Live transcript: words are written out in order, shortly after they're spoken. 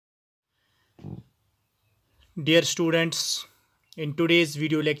Dear students, in today's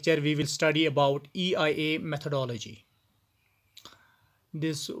video lecture we will study about EIA methodology.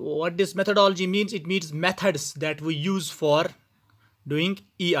 What this methodology means, it means methods that we use for doing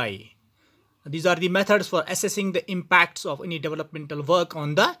EIA. These are the methods for assessing the impacts of any developmental work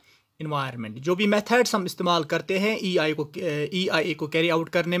on the environment. जो भी methods हम इस्तेमाल करते हैं EIA को carry out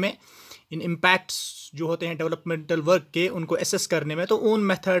करने में, इन impacts जो होते हैं developmental work के उनको assess करने में, तो उन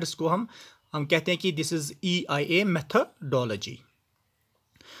methods को हम कहते हैं कि दिस इज EIA मेथडोलॉजी.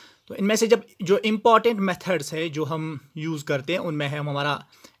 तो इनमें से जब जो इम्पॉर्टेंट मेथड्स है जो हम यूज़ करते हैं उनमें है हमारा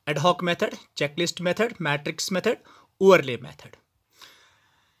ad hoc method, checklist method, matrix method, overlay method.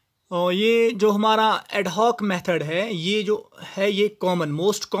 और ये जो हमारा एडहॉक मेथड है ये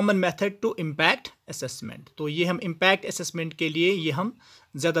most common method to impact assessment. तो ये हम इम्पैक्ट असेसमेंट के लिए ये हम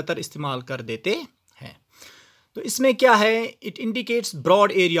ज़्यादातर इस्तेमाल कर देते हैं. तो इसमें क्या है, it indicates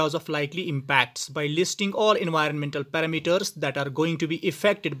broad areas of likely impacts bye listing all environmental parameters that are going to be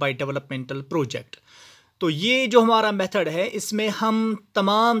affected by developmental project. तो ये जो हमारा मेथड है इसमें हम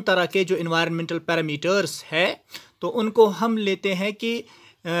तमाम तरह के जो एनवायरमेंटल पैरामीटर्स है तो उनको हम लेते हैं कि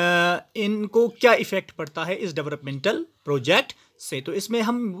इनको क्या इफ़ेक्ट पड़ता है इस डेवलपमेंटल प्रोजेक्ट से. तो इसमें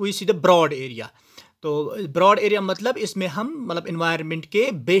हम we see the broad area. तो ब्रॉड एरिया मतलब इसमें हम इन्वायरमेंट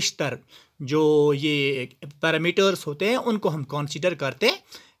के बेशतर जो ये पैरामीटर्स होते हैं उनको हम कंसीडर करते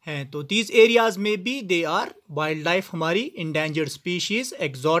हैं. तो दीज एरियाज में B they are wild life, हमारी endangered species,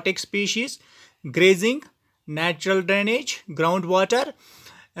 exotic species, grazing, natural drainage, ground water,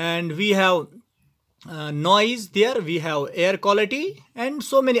 and we have noise there, we have air quality and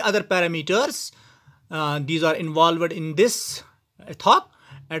so many other parameters. These are involved in this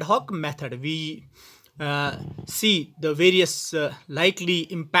ad hoc method. We see the various likely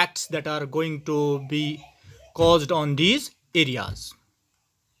impacts that are going to be caused on these areas.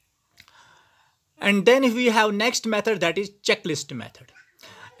 And then we have next method, that is checklist method.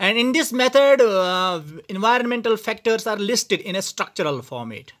 And in this method environmental factors are listed in a structural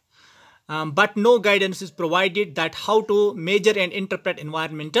format. But no guidance is provided that how to measure and interpret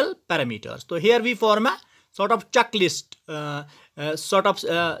environmental parameters. So here we form a sort of checklist,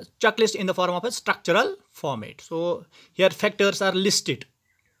 checklist in the form of a structural format. So here factors are listed.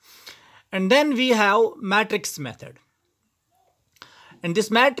 And then we have matrix method. And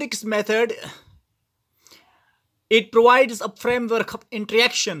this matrix method, it provides a framework of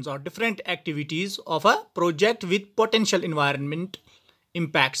interactions or different activities of a project with potential environment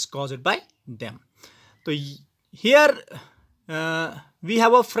impacts caused by them. So here we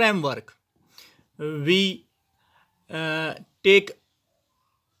have a framework. We take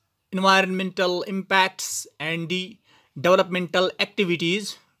environmental impacts and the developmental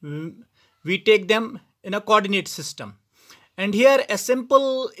activities, we take them in a coordinate system. And here a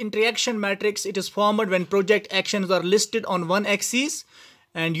simple interaction matrix, it is formed when project actions are listed on one axis,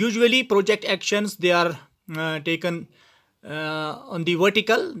 and usually project actions, they are taken on the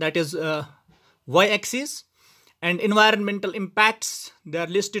vertical, that is y-axis, and environmental impacts, they are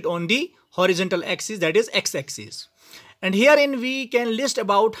listed on the horizontal axis, that is x-axis. And herein we can list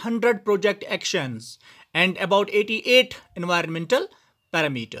about 100 project actions and about 88 environmental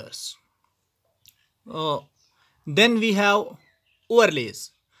parameters. Then we have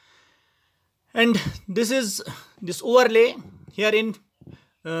overlays, and this overlay, herein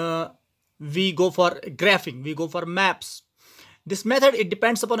we go for graphing, we go for maps. This method, it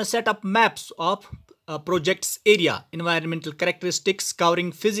depends upon a set of maps of a project's area, environmental characteristics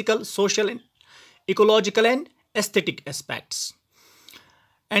covering physical, social, and ecological and aesthetic aspects.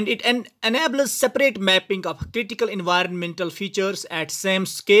 And it enables separate mapping of critical environmental features at same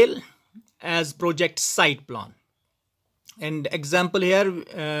scale as project site plan. And example here,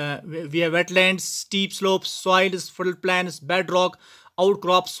 we have wetlands, steep slopes, soils, floodplains, bedrock,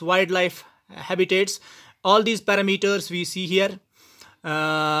 outcrops, wildlife habitats. All these parameters we see here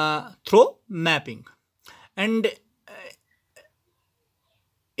through mapping. And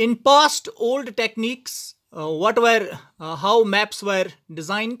in past old techniques, how maps were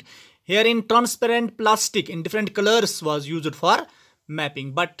designed, here in transparent plastic in different colors was used for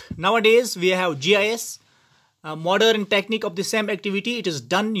mapping. But nowadays we have GIS, a modern technique of the same activity. It is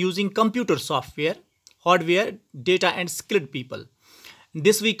done using computer software, hardware, data and skilled people.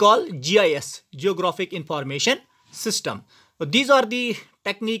 This we call GIS, Geographic Information System. So these are the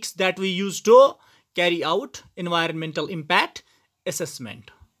techniques that we use to carry out environmental impact assessment.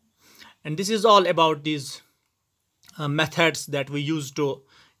 And this is all about these methods that we use to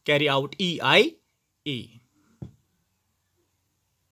carry out EIA.